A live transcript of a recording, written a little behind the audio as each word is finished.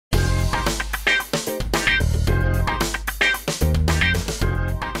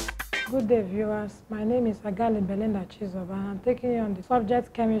day, viewers. My name is Agali Belinda Chizoba, and I'm taking you on the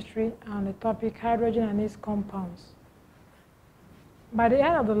subject chemistry and the topic hydrogen and its compounds. By the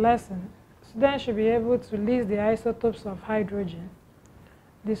end of the lesson, students should be able to list the isotopes of hydrogen,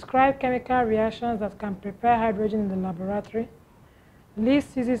 describe chemical reactions that can prepare hydrogen in the laboratory,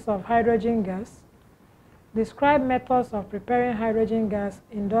 list uses of hydrogen gas, describe methods of preparing hydrogen gas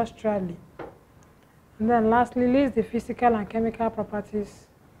industrially, and then lastly, list the physical and chemical properties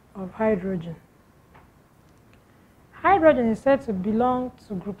of hydrogen. Hydrogen is said to belong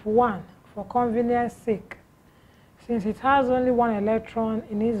to group 1 for convenience sake, since it has only one electron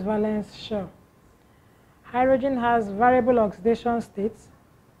in its valence shell. Hydrogen has variable oxidation states.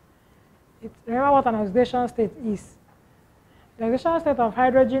 Remember what an oxidation state is. The oxidation state of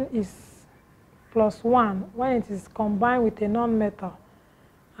hydrogen is +1 when it is combined with a non-metal,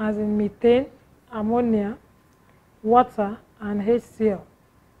 as in methane, ammonia, water, and HCl.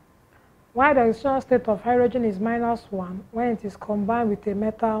 While the oxidation state of hydrogen is -1 when it is combined with a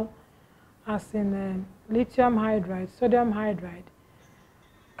metal, as in lithium hydride, sodium hydride,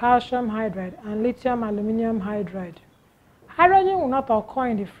 calcium hydride, and lithium aluminum hydride. Hydrogen will not occur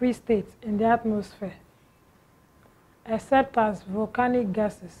in the free state in the atmosphere, except as volcanic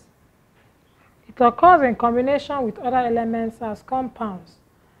gases. It occurs in combination with other elements as compounds,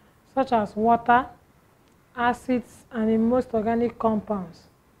 such as water, acids, and in most organic compounds.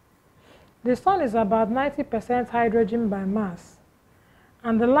 The sun is about 90% hydrogen by mass,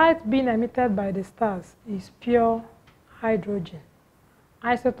 and the light being emitted by the stars is pure hydrogen.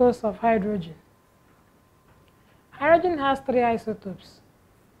 Isotopes of hydrogen. Hydrogen has 3 isotopes.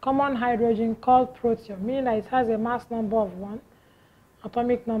 Common hydrogen called protium, meaning that it has a mass number of 1,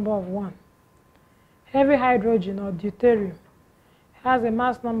 atomic number of 1. Heavy hydrogen or deuterium has a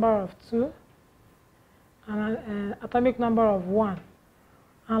mass number of 2 and an atomic number of 1.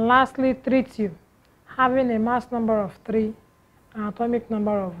 And lastly, tritium, having a mass number of 3 and atomic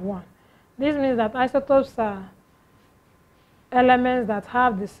number of 1. This means that isotopes are elements that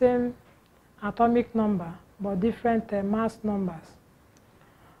have the same atomic number but different mass numbers.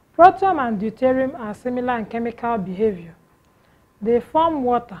 Protium and deuterium are similar in chemical behavior. They form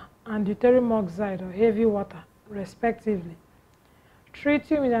water and deuterium oxide or heavy water, respectively.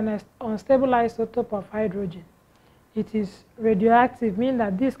 Tritium is an unstable isotope of hydrogen. It is radioactive, meaning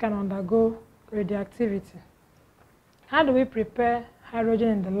that this can undergo radioactivity. How do we prepare hydrogen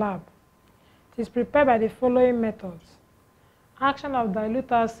in the lab? It is prepared by the following methods: action of dilute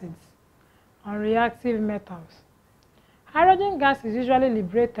acids on reactive metals. Hydrogen gas is usually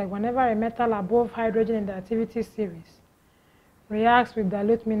liberated whenever a metal above hydrogen in the activity series reacts with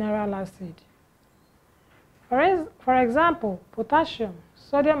dilute mineral acid. For example, potassium,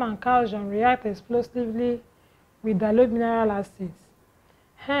 sodium, and calcium react explosively with dilute mineral acids.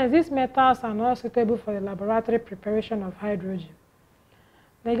 Hence, these metals are not suitable for the laboratory preparation of hydrogen.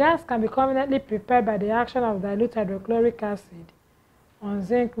 The gas can be conveniently prepared by the action of dilute hydrochloric acid on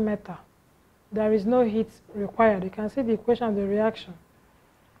zinc metal. There is no heat required. You can see the equation of the reaction,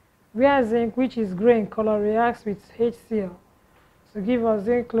 where zinc, which is gray in color, reacts with HCl to give us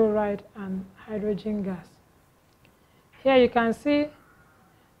zinc chloride and hydrogen gas. Here you can see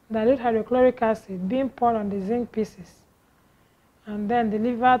dilute hydrochloric acid being poured on the zinc pieces and then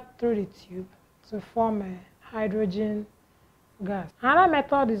delivered through the tube to form a hydrogen gas. Another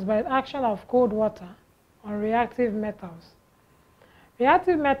method is by action of cold water on reactive metals.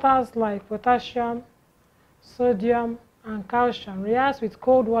 Reactive metals like potassium, sodium, and calcium react with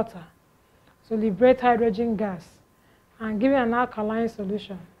cold water to liberate hydrogen gas and give an alkaline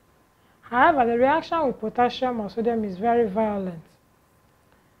solution. However, the reaction with potassium or sodium is very violent.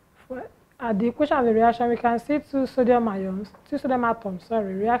 At the equation of the reaction, we can see two sodium atoms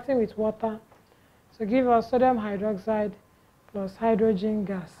reacting with water to give us sodium hydroxide plus hydrogen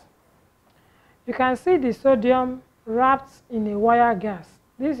gas. You can see the sodium wrapped in a wire gas.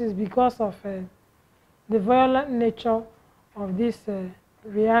 This is because of the violent nature of this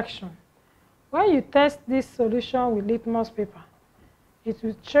reaction. When you test this solution with litmus paper, it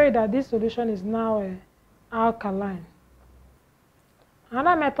will show you that this solution is now alkaline.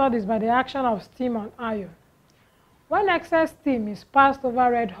 Another method is by the action of steam on iron. When excess steam is passed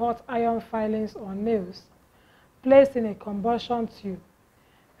over red-hot iron filings or nails placed in a combustion tube,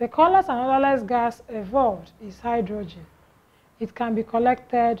 the colorless and odorless gas evolved is hydrogen. It can be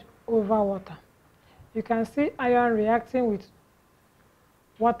collected over water. You can see iron reacting with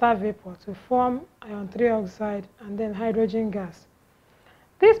water vapor to form iron 3 oxide and then hydrogen gas.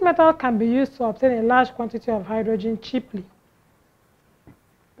 This method can be used to obtain a large quantity of hydrogen cheaply.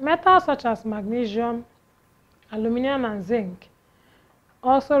 Metals such as magnesium, aluminum, and zinc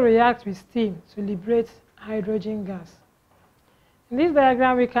also react with steam to liberate hydrogen gas. In this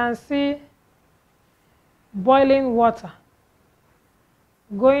diagram, we can see boiling water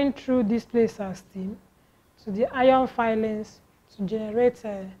going through this place as steam to the ion filings to generate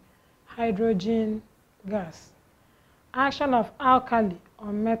hydrogen gas. Action of alkali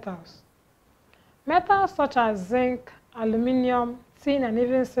on metals. Metals such as zinc, aluminium, tin, and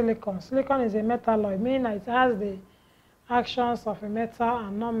even silicon. Silicon is a metalloid, meaning that it has the actions of a metal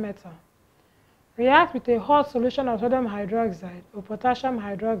and non-metal. React with a hot solution of sodium hydroxide or potassium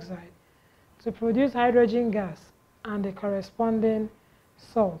hydroxide to produce hydrogen gas and the corresponding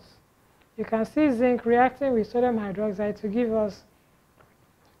salts. You can see zinc reacting with sodium hydroxide to give us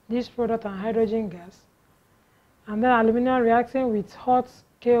this product and hydrogen gas, and then aluminum reacting with hot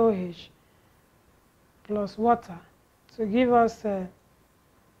KOH plus water to give us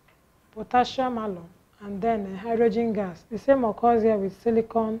potassium alum and then hydrogen gas. The same occurs here with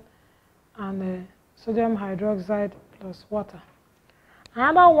silicon and sodium hydroxide plus water.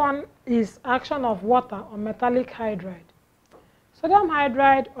 Another one is action of water on metallic hydride. Sodium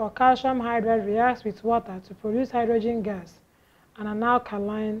hydride or calcium hydride reacts with water to produce hydrogen gas and an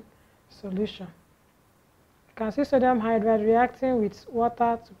alkaline solution. You can see sodium hydride reacting with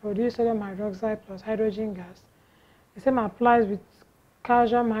water to produce sodium hydroxide plus hydrogen gas. The same applies with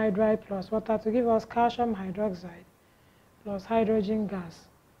calcium hydride plus water to give us calcium hydroxide plus hydrogen gas.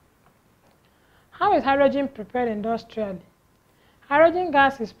 How is hydrogen prepared industrially? Hydrogen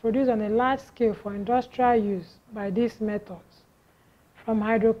gas is produced on a large scale for industrial use by these methods. From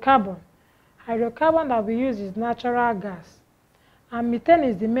hydrocarbon. Hydrocarbon that we use is natural gas, and methane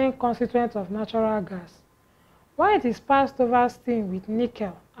is the main constituent of natural gas. When it is passed over steam with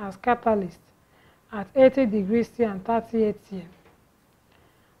nickel as catalyst at 80 degrees C and 30 atm,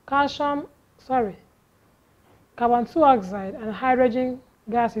 carbon dioxide and hydrogen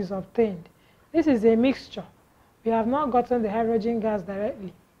gas is obtained. This is a mixture. We have not gotten the hydrogen gas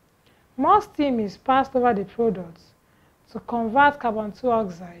directly. More steam is passed over the products to convert carbon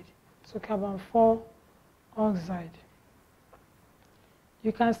dioxide to carbon 4 oxide.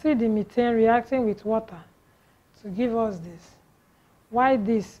 You can see the methane reacting with water to give us this, while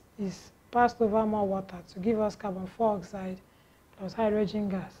this is passed over more water to give us carbon 4 oxide plus hydrogen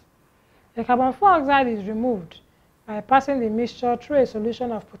gas. The carbon 4 oxide is removed by passing the mixture through a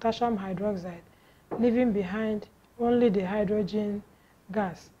solution of potassium hydroxide, leaving behind only the hydrogen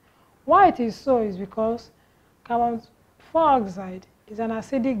gas. Why it is so is because carbon 4 oxide is an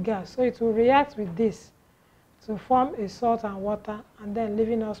acidic gas, so it will react with this to form a salt and water, and then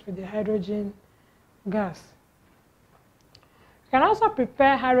leaving us with the hydrogen gas. You can also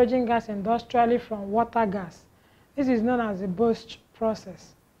prepare hydrogen gas industrially from water gas. This is known as the Bosch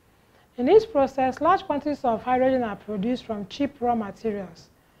process. In this process, large quantities of hydrogen are produced from cheap raw materials,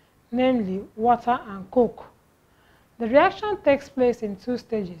 namely water and coke. The reaction takes place in two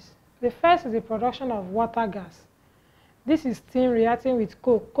stages. The first is the production of water gas. This is steam reacting with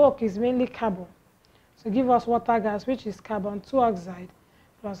coke. Coke is mainly carbon, to give us water gas, which is carbon dioxide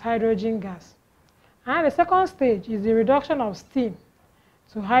plus hydrogen gas. And the second stage is the reduction of steam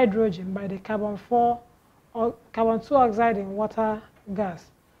to hydrogen by the carbon dioxide in water gas.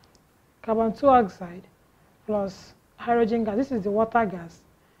 Carbon dioxide plus hydrogen gas, this is the water gas,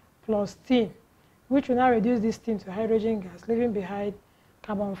 plus steam, which will now reduce this steam to hydrogen gas, leaving behind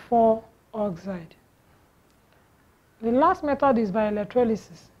carbon 4 oxide. The last method is by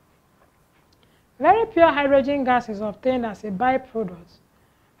electrolysis. Very pure hydrogen gas is obtained as a byproduct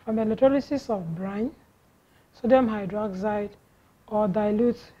from electrolysis of brine, sodium hydroxide, or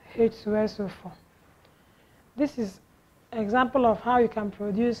dilute H2SO4. This is an example of how you can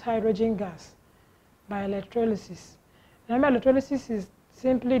produce hydrogen gas by electrolysis. Remember, electrolysis is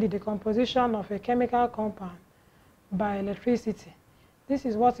simply the decomposition of a chemical compound by electricity. This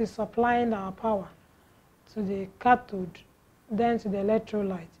is what is supplying our power to the cathode, then to the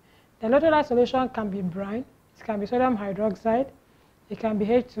electrolyte. The electrolyte solution can be brine, it can be sodium hydroxide, it can be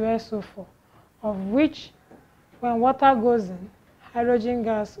H2SO4, of which when water goes in, hydrogen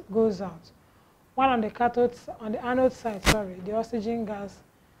gas goes out. While on the anode side, the oxygen gas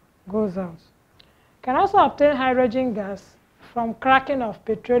goes out. You can also obtain hydrogen gas from cracking of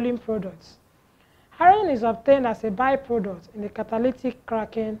petroleum products. Hydrogen is obtained as a byproduct in the catalytic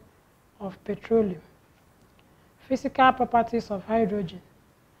cracking of petroleum. Physical properties of hydrogen.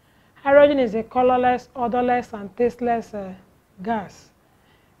 Hydrogen is a colorless, odorless, and tasteless gas.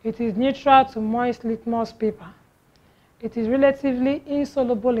 It is neutral to moist litmus paper. It is relatively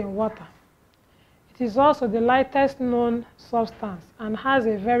insoluble in water. It is also the lightest known substance and has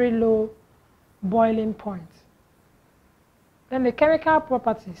a very low boiling point. Then the chemical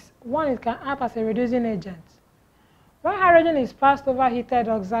properties. One, it can act as a reducing agent. When hydrogen is passed over heated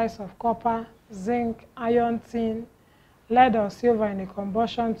oxides of copper, zinc, iron, tin, lead or silver in a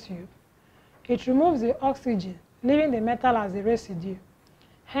combustion tube, it removes the oxygen, leaving the metal as a residue.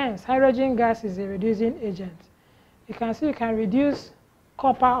 Hence, hydrogen gas is a reducing agent. You can see you can reduce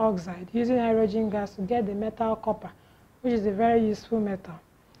copper oxide using hydrogen gas to get the metal copper, which is a very useful metal.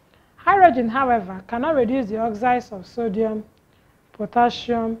 Hydrogen, however, cannot reduce the oxides of sodium,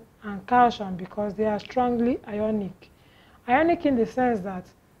 potassium, and calcium because they are strongly ionic. Ionic in the sense that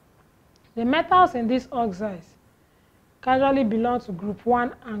the metals in these oxides casually belong to group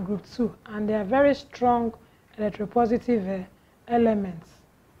 1 and group 2, and they are very strong electropositive elements.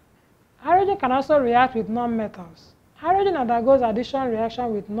 Hydrogen can also react with nonmetals. Hydrogen undergoes addition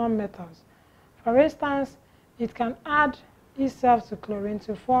reaction with nonmetals. For instance, it can add itself to chlorine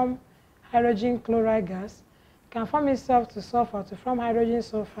to form hydrogen chloride gas, it can form itself to sulfur to form hydrogen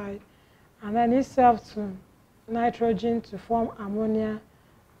sulfide, and then itself to nitrogen to form ammonia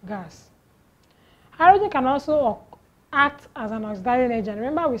gas. Hydrogen can also act as an oxidizing agent.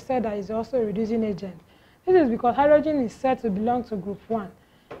 Remember we said that it's also a reducing agent. This is because hydrogen is said to belong to group 1.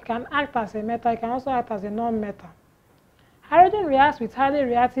 It can act as a metal, it can also act as a non-metal. Hydrogen reacts with highly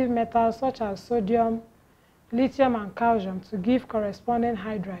reactive metals such as sodium, lithium, and calcium to give corresponding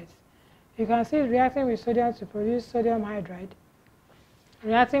hydrides. You can see it reacting with sodium to produce sodium hydride,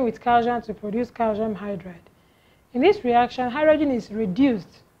 reacting with calcium to produce calcium hydride. In this reaction, hydrogen is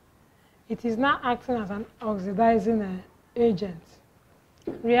reduced. It is now acting as an oxidizing agent.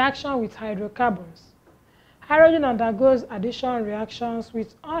 Reaction with hydrocarbons. Hydrogen undergoes addition reactions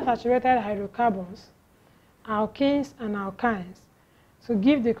with unsaturated hydrocarbons, alkenes and alkynes, to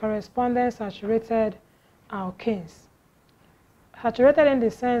give the corresponding saturated alkenes. Saturated in the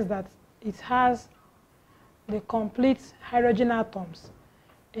sense that it has the complete hydrogen atoms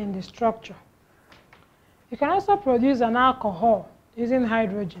in the structure. You can also produce an alcohol using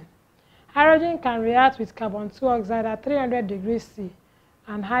hydrogen. Hydrogen can react with carbon 2 oxide at 300 degrees C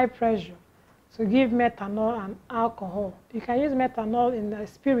and high pressure to give methanol and alcohol. You can use methanol in the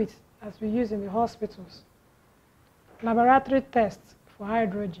spirit as we use in the hospitals. Laboratory tests for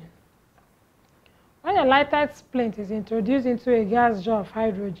hydrogen. When a lighted splint is introduced into a gas jar of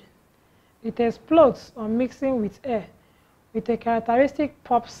hydrogen, it explodes on mixing with air with a characteristic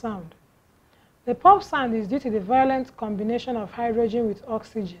pop sound. The pop sound is due to the violent combination of hydrogen with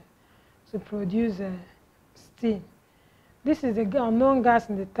oxygen to produce steam. This is the unknown gas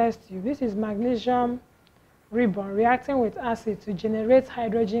in the test tube. This is magnesium ribbon reacting with acid to generate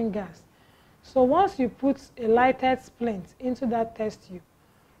hydrogen gas. So once you put a lighted splint into that test tube,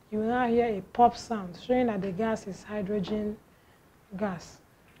 you will now hear a pop sound showing that the gas is hydrogen gas.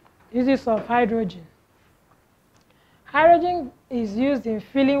 Uses of hydrogen. Hydrogen is used in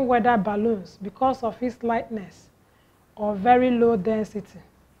filling weather balloons because of its lightness or very low density.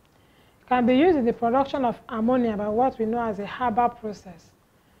 It can be used in the production of ammonia by what we know as a Haber process.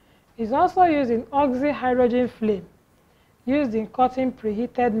 It is also used in oxyhydrogen flame, used in cutting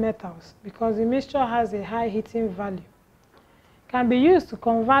preheated metals because the mixture has a high heating value. It can be used to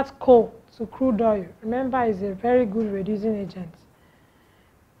convert coal to crude oil. Remember, it's a very good reducing agent.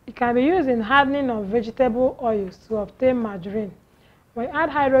 It can be used in hardening of vegetable oils to obtain margarine. When you add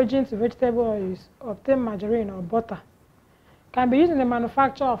hydrogen to vegetable oils, obtain margarine or butter. It can be used in the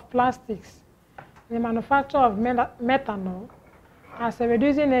manufacture of plastics, in the manufacture of methanol, as a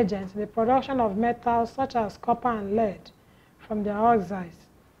reducing agent in the production of metals such as copper and lead from their oxides,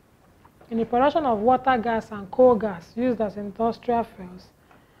 in the production of water gas and coal gas used as industrial fuels,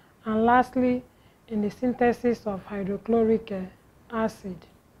 and lastly, in the synthesis of hydrochloric acid.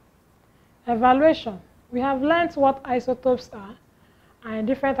 Evaluation. We have learned what isotopes are and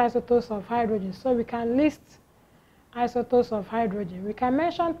different isotopes of hydrogen, so we can list isotopes of hydrogen. We can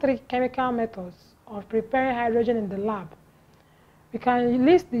mention 3 chemical methods of preparing hydrogen in the lab. We can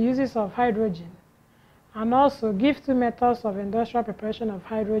list the uses of hydrogen and also give 2 methods of industrial preparation of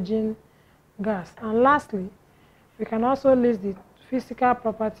hydrogen gas. And lastly, we can also list the physical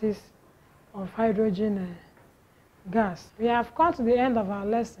properties of hydrogen gas. We have come to the end of our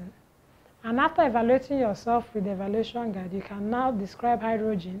lesson. And after evaluating yourself with the evaluation guide, you can now describe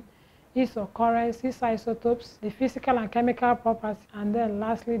hydrogen, its occurrence, its isotopes, the physical and chemical properties, and then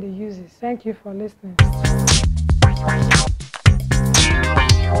lastly the uses. Thank you for listening.